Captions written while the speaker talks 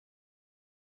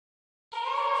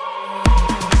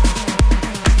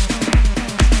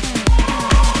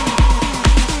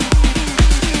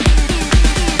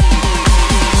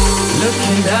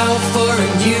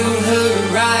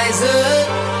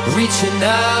reaching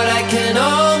out, I can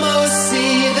almost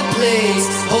see the place,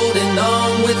 holding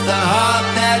on with a heart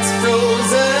that's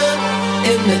frozen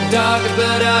in the dark,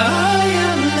 but I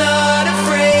am not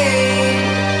afraid.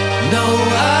 No,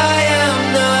 I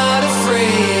am not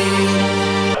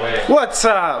afraid. What's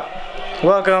up?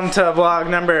 Welcome to vlog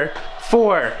number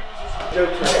 4.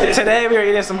 Today we are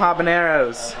eating some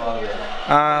habaneros.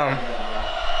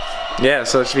 Yeah,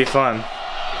 so it should be fun.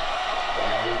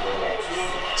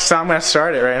 So I'm gonna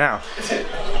start it right now.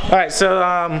 Alright, so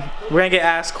we're gonna get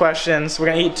asked questions. We're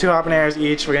gonna eat 2 habaneros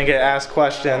each. We're gonna get asked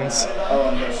questions.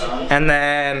 And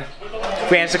then if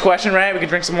we answer the question right, we can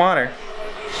drink some water.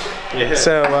 Yeah.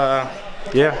 So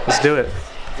yeah, let's do it.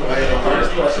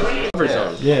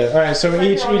 Yeah, alright, so we're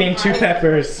each eating 2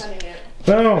 peppers.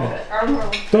 Boom!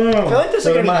 Boom! I feel like this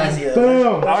is gonna be easy.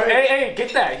 Boom! Hey,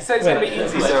 get that. He said it's gonna be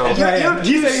easy, so. You have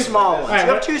 2 small ones. You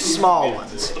have 2 small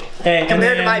ones. Hey,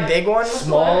 compared to my big one.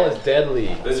 Small is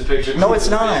deadly. There's a picture. No, it's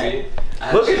not.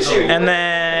 Look at you. And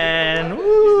then,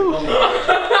 woo.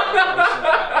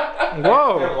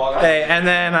 Whoa! Hey, and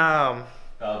then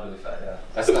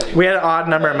we had an odd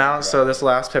number amount, so this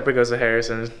last pepper goes to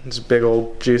Harrison. It's a big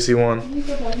old juicy one.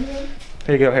 Here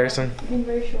you go, Harrison. Being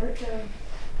very short,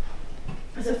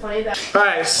 is it funny that?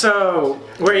 Alright, so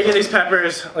we're eating these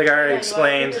peppers, like I already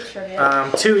explained.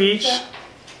 2 each.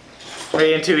 We're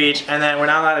eating 2 each, and then we're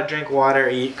not allowed to drink water or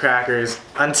eat crackers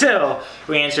until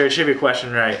we answer a trivia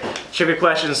question right. Trivia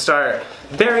questions start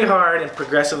very hard and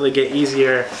progressively get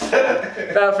easier.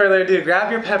 Without further ado,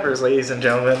 grab your peppers, ladies and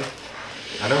gentlemen.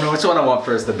 I don't know which one I want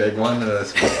first, the big one or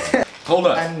this one. Hold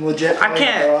on. I'm legit. I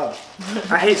can't.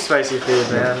 I hate spicy food,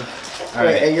 man. All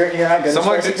right. Wait, you're not good.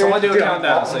 Someone do a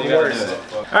countdown, so you gotta do it.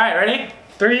 Alright, ready?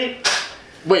 3.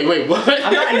 Wait, what?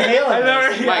 I'm not inhaling.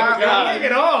 I'm eating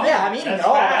it all. Yeah, I'm eating it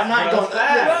all. I'm not going.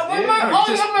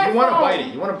 You want to bite it.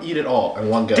 You want to eat it all in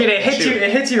one go. Dude, it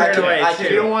hits you right away. I can't.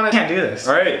 You don't want to. Can't do this.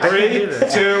 All right, 3,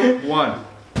 2, 1.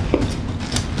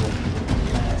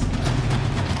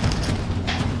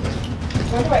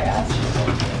 What do I ask?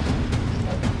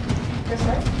 Chris,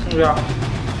 right? Yeah.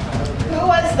 Who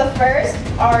was the first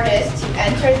artist to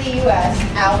enter the U.S.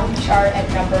 album chart at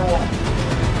number 1?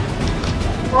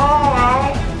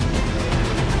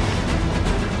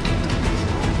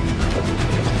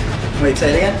 Wait, say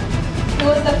it again. Who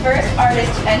was the first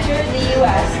artist to enter the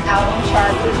U.S. album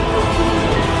chart?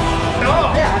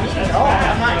 No. Yeah, I'm eating it all.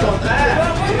 I'm not going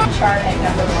that. Chart at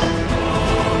number 1.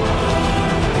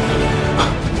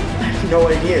 I have no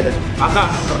idea. I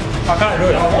can't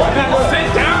do it. Sit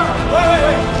down.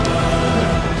 Wait.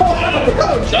 Let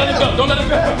him go. Don't let him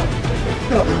go.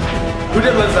 Who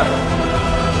did Led Zeppelin?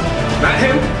 Not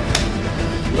him.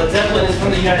 Led Zeppelin is from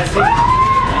the United States.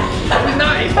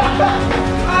 Nice.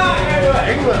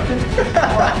 England.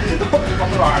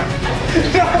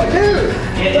 No, dude.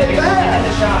 Get the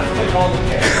shot. What call them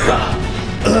here?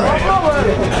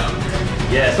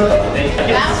 Yes.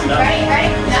 Now, ready?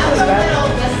 Now from the middle,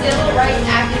 the civil rights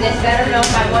activist better known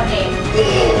by what name?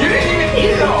 You didn't even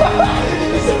eat it all.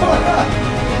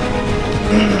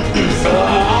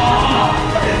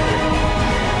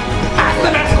 Ask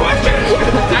the next question.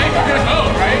 I know,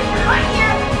 right? What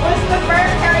year was the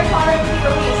first Harry Potter movie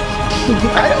released?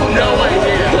 I have no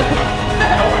idea.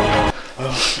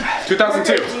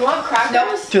 2002. Do you want crack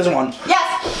nose? 2001.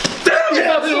 Yes! Damn it,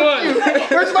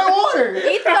 2001. Where's my water?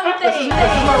 Eat something! This is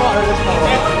my water. This is my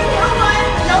water. Who won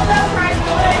Nobel Prize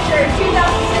for Literature in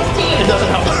 2016? It doesn't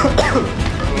help.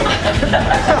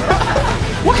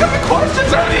 What kind of questions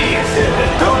are these?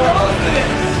 Who knows this?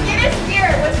 Guinness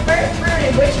beer was first brewed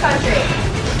in which country?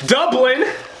 Dublin.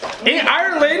 In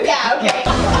Ireland. Yeah, okay.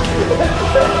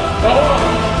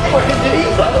 Wait, did he?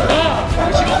 You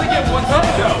should only get one time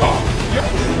though.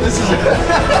 This is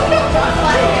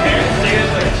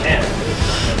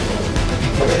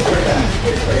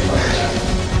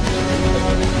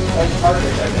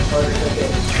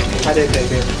I did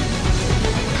take it.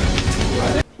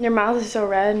 Your mouth is so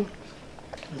red.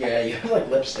 Yeah, you have like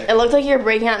lipstick. It looked like you're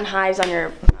breaking out in hives on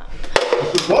your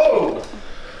Whoa!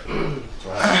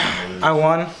 I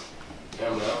won.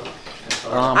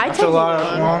 After a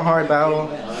long, hard battle,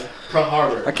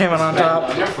 I came out on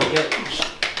top.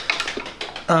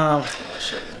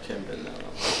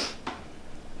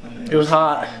 It was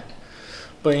hot,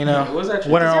 but you know, winter Is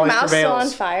your always mouth still on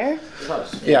prevails. fire?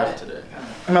 Yeah,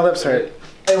 my lips hurt.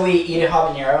 And we eat a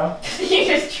habanero. You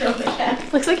just drilled the cat.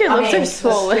 Looks like your lips are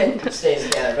swollen. It stays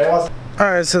together, but it wasn't.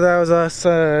 Alright, so that was us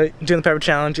doing the pepper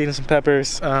challenge, eating some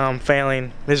peppers,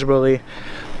 failing miserably.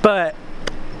 But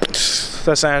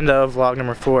that's the end of vlog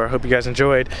number 4. Hope you guys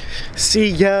enjoyed. See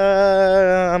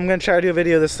ya! I'm gonna try to do a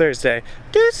video this Thursday.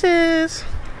 Deuces!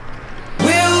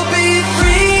 We'll be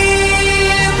free.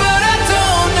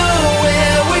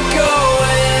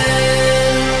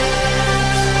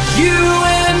 You